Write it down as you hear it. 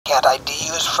can't ID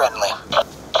you as friendly.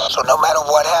 So no matter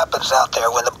what happens out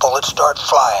there when the bullets start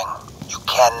flying, you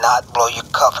cannot blow your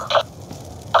cover.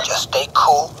 Just stay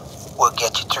cool. We'll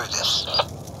get you through this.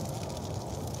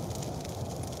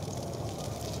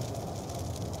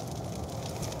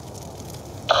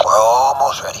 We're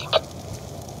almost ready.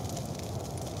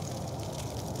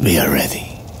 We are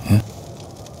ready.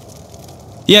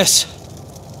 Yes.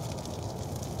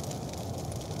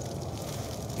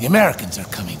 The Americans are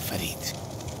coming, Farid.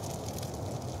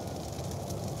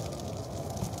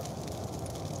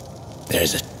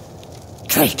 There's a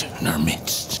traitor in our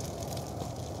midst.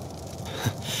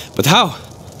 But how?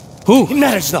 Who? It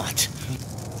matters not.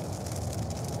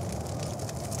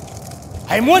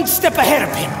 I am one step ahead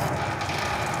of him.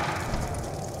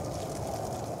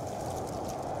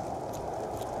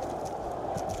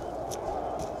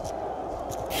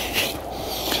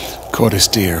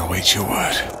 Cordesdeer awaits your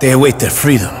word. They await their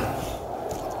freedom,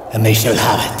 and they shall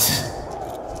have it.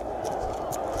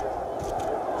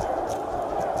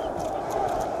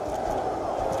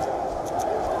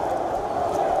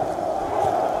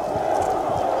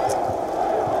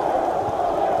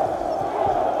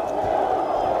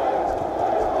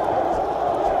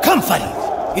 Come,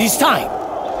 Farid. It is time.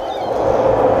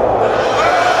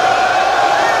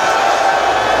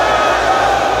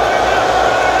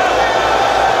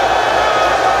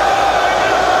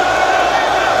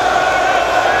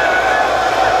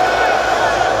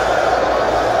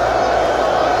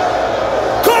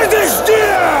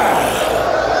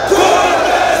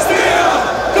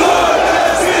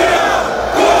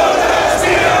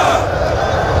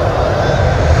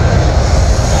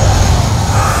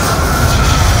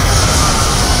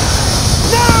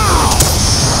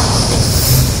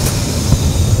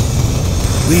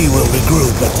 We will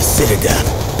regroup at the Citadel.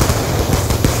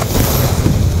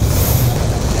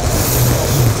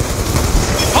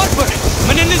 Harper!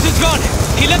 Menendez is gone!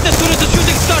 He left as soon as the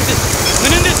shooting started!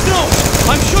 Menendez knows!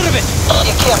 I'm sure of it!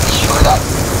 You can't be sure of that.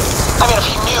 I mean, if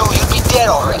you knew, you'd be dead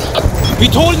already.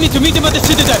 He told me to meet him at the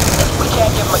Citadel! We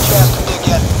can't give him a chance to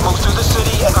dig in. Move through the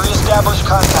city and re-establish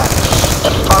contact.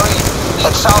 Farid,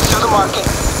 head south through the market.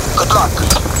 Good luck.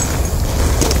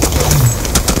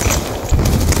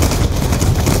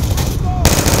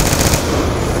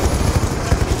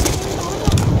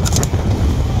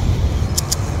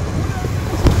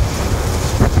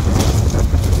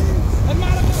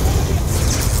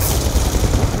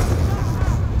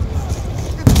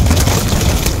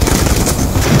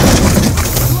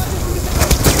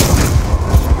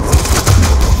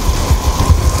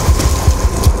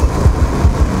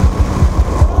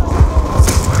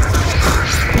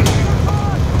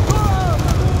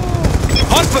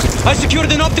 I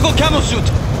secured an optical camo suit!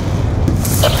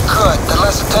 Good. The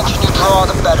less attention you draw,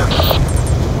 the better.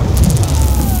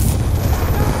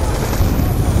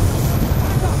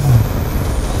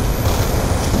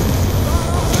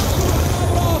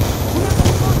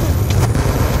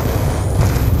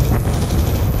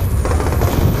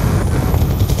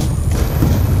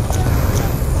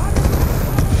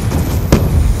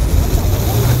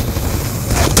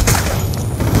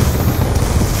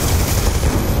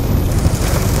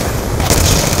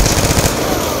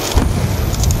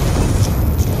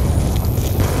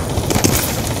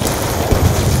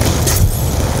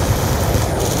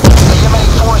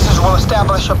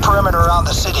 Establish a perimeter around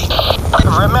the city.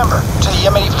 Remember, to the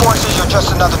Yemeni forces, you're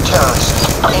just another terrorist.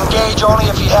 Engage only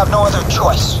if you have no other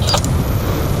choice.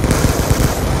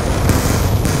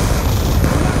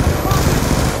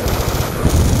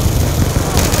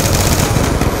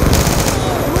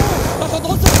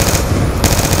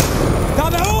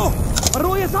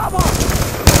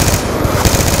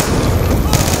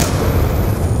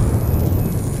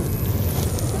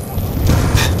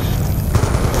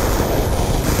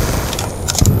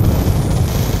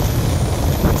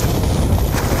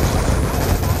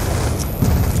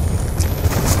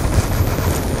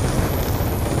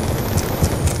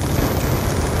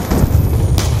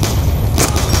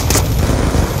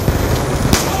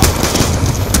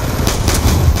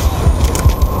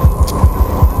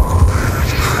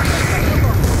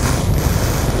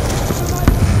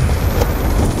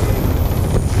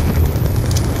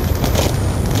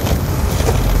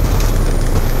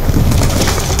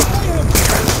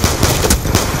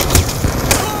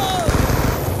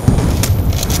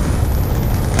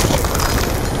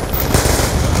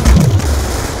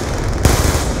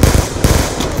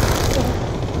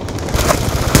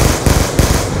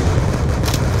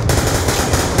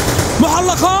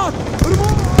 معلقات!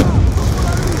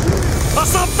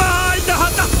 أصبتها إنها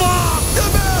تخفى!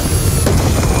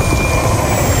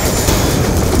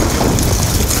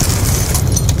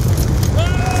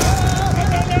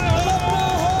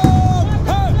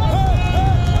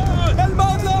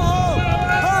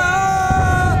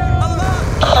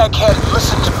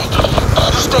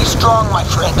 strong, my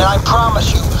friend, and I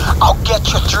promise you, I'll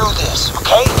get you through this,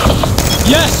 okay?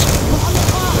 Yes!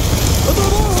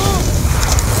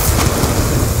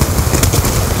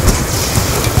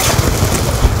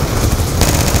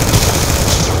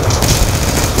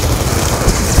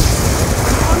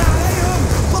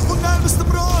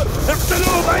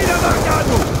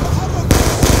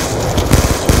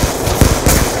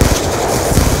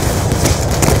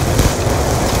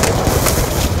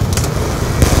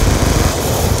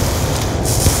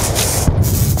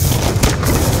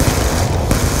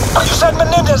 You said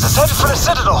Menendez is headed for the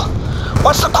Citadel.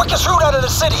 What's the quickest route out of the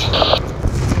city?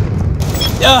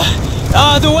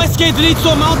 The west gate leads to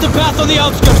a mountain path on the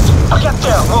outskirts. Get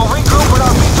there. We'll regroup when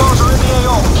our VTOLs are in the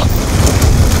AO.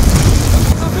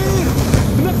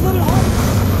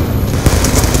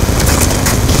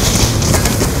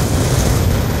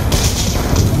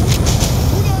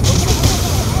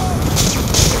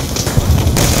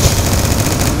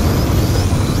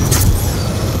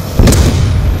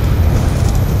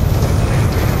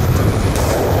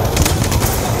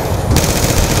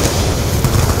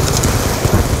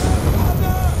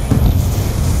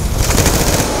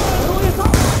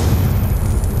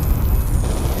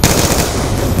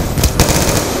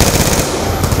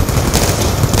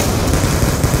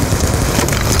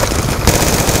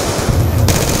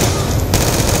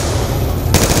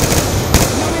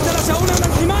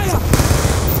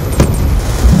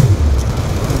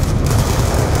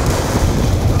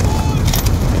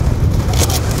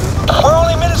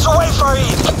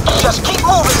 Just keep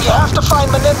moving. You have to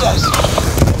find Menendez.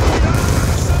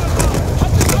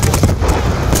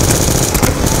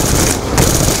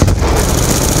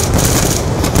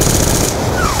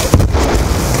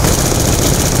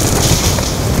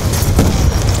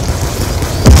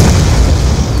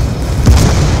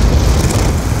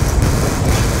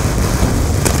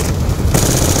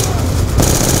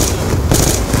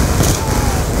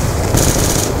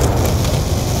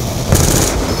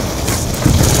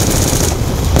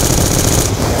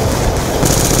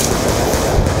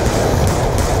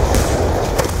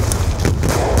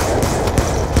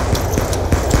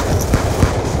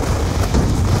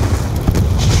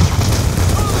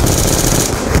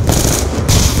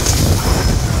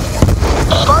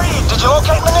 Did you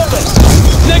locate Menendez?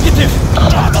 Negative!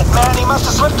 Damn it, man. He must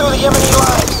have slipped through the Yemeni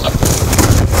lines.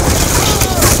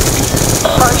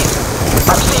 Hurry.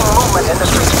 I'm seeing movement in the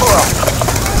streets below.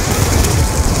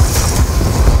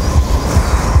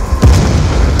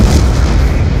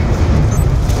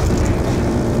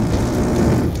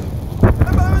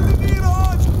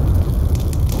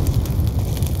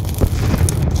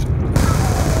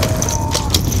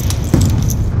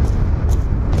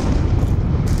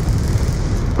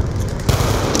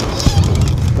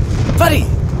 Buddy!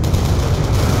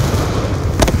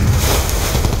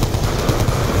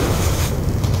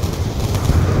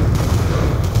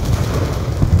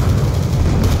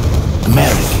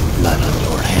 American blood on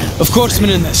your hands. Of course,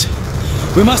 Menendez.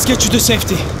 We must get you to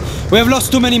safety. We have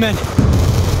lost too many men.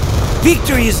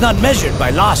 Victory is not measured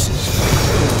by losses.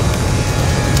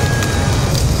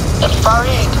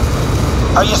 Farid,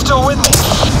 are you still with me?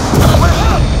 We're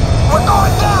hit! We're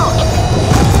going down!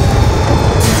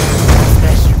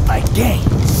 Measured by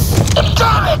gains.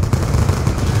 Damn it!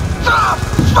 Ah,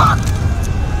 fuck!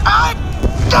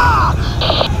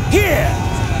 Here!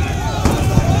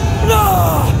 No!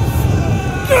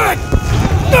 Good!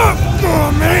 No!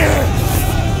 Come here!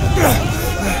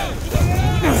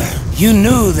 You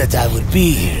knew that I would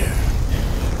be here.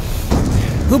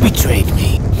 Who betrayed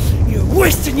me? You're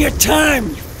wasting your time,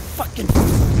 you fucking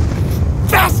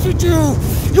bastard, you!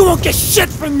 You won't get shit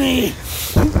from me!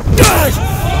 Good!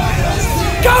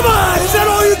 Come on! Is that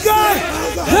all you got?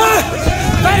 Huh?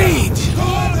 Fade!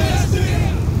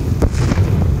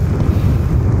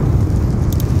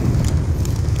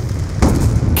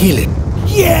 Kill it.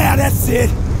 Yeah, that's it!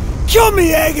 Kill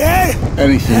me, Egghead!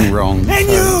 Anything wrong? And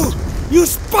you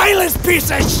spineless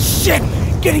piece of shit!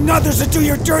 Getting others to do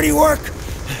your dirty work!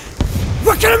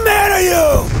 What kind of man are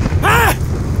you? Huh?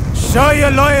 Show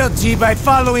your loyalty by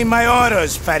following my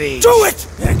orders, Farid. Do it!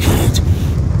 Egghead,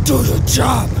 do your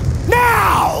job.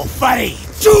 Now, Farid!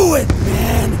 Do it,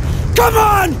 man! Come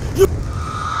on! You...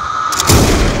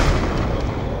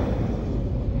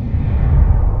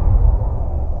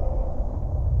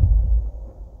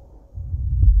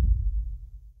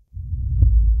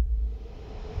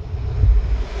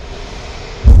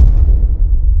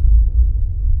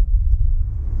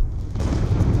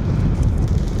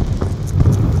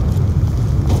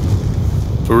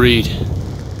 Farid.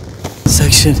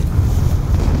 Section.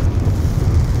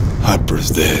 Harper's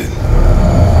dead.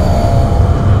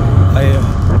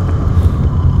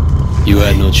 You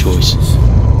had no choice.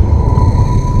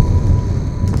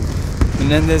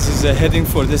 Menendez is heading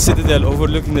for the citadel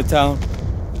overlooking the town.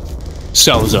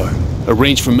 Salazar,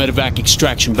 arrange for medevac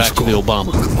extraction back to the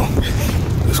Obama. Come on.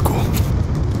 Let's go.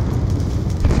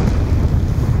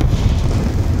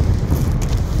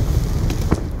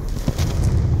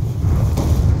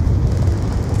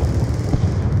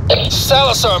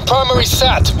 Salazar on primary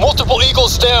SAT. Multiple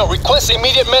Eagles down. Request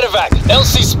immediate medevac.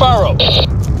 LC Sparrow.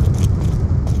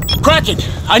 Kraken,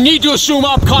 I need to assume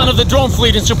OPCON of the drone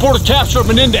fleet in support of capture of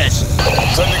Menendez.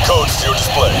 Sending codes to your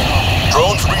display.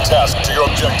 Drones retasked to your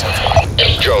objective.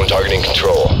 Drone targeting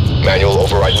control. Manual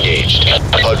override engaged.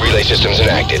 HUD relay systems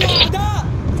enacted.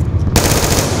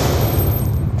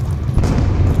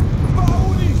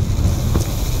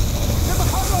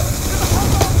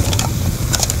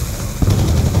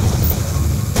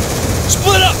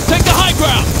 Split up! Take the high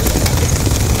ground!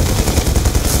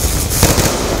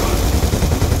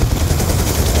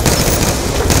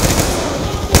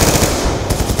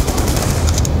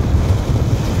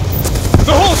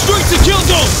 The whole street's a kill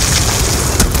zone!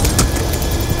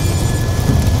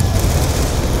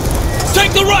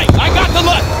 Take the right! I got the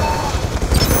left!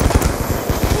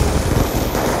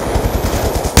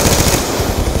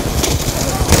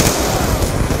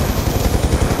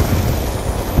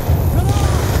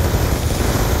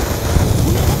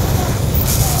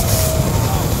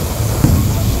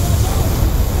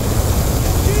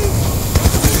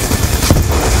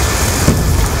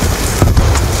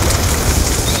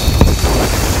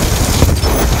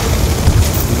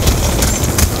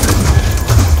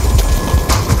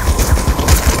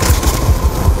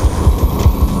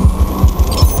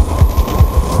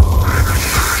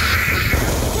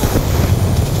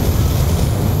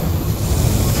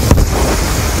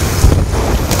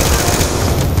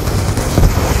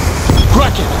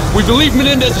 We believe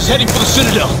Menendez is heading for the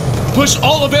Citadel. Push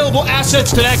all available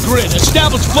assets to that grid.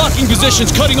 Establish blocking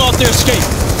positions, cutting off their escape.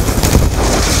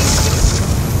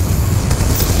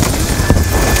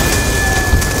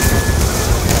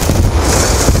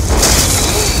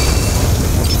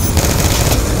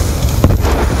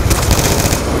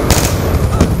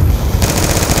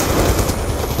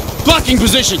 Blocking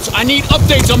positions. I need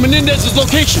updates on Menendez's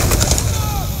location.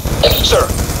 Sir,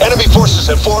 enemy forces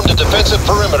have formed a defensive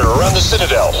perimeter around the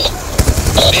Citadel.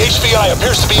 The HVI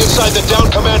appears to be inside the down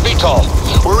command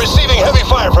VTOL. We're receiving heavy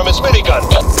fire from its minigun.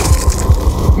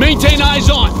 Maintain eyes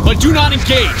on, but do not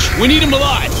engage. We need him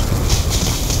alive.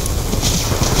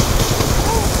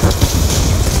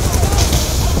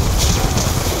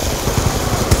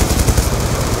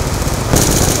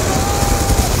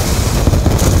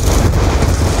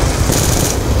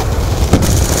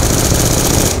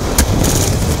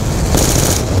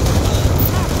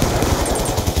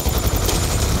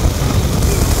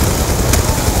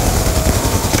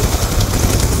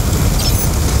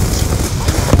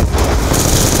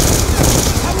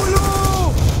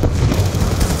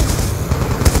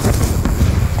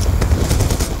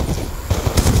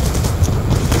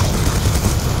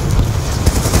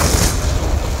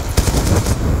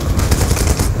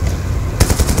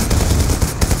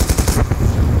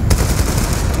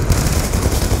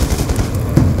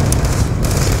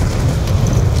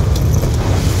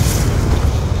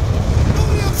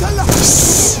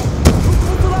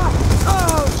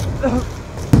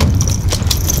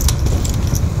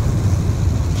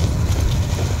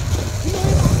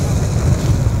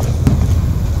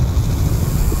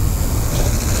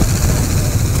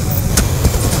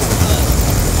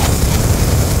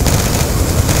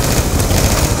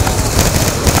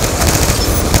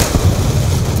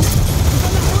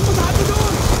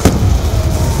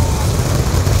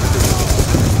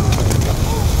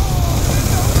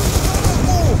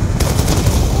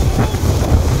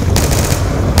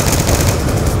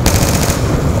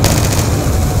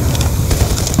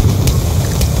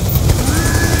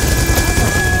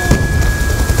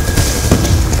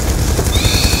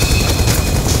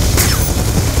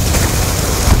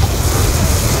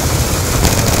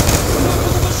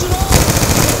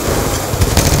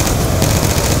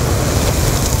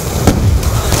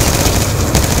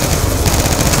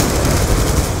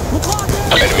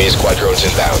 Enemy squadrons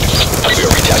inbound. We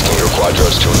are retasking your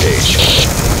quadrons to engage.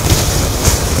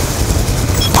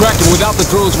 Kraken, without the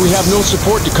drones, we have no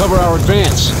support to cover our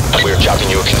advance. We are chopping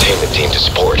you a containment team to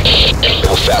support. It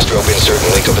will fast rope insert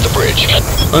and link up at the bridge.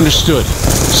 Understood.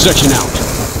 Section out.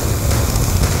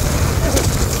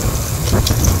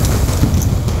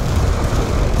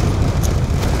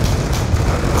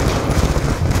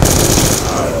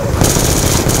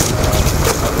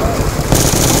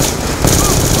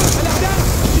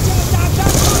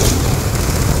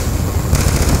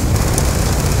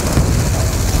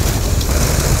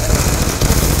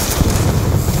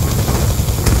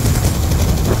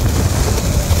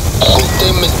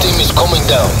 Hostiles coming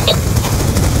down.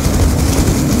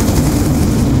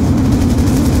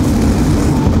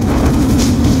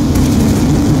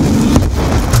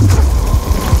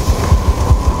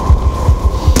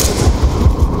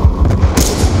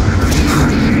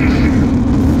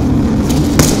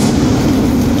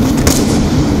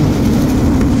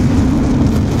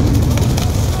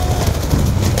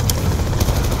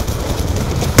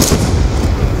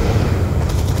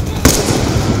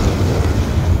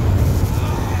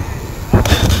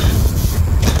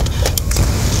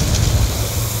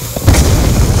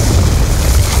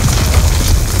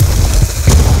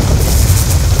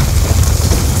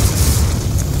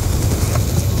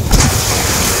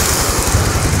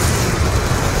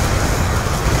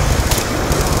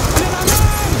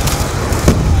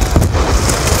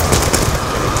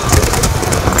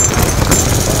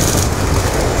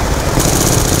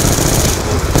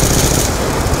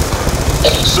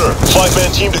 Sir,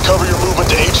 5-man team to cover your movement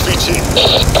to HVT.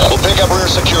 We'll pick up rear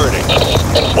security.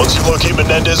 Once you locate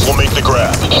Menendez, we'll make the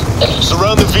grab.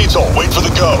 Surround the VTOL, wait for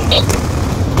the go.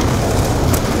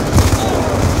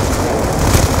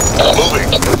 Moving.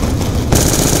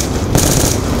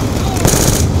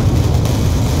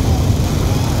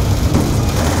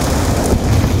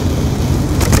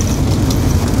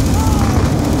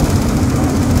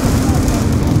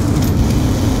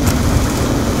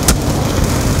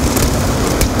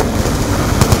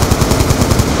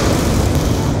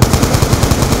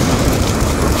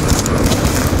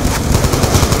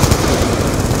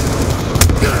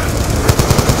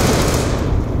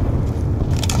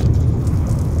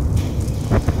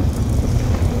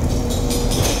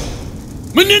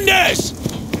 Menendez!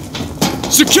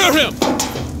 Secure him!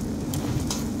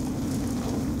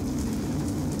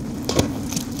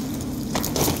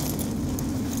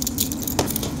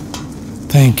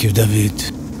 Thank you,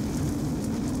 David.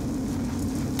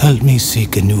 Help me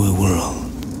seek a newer world.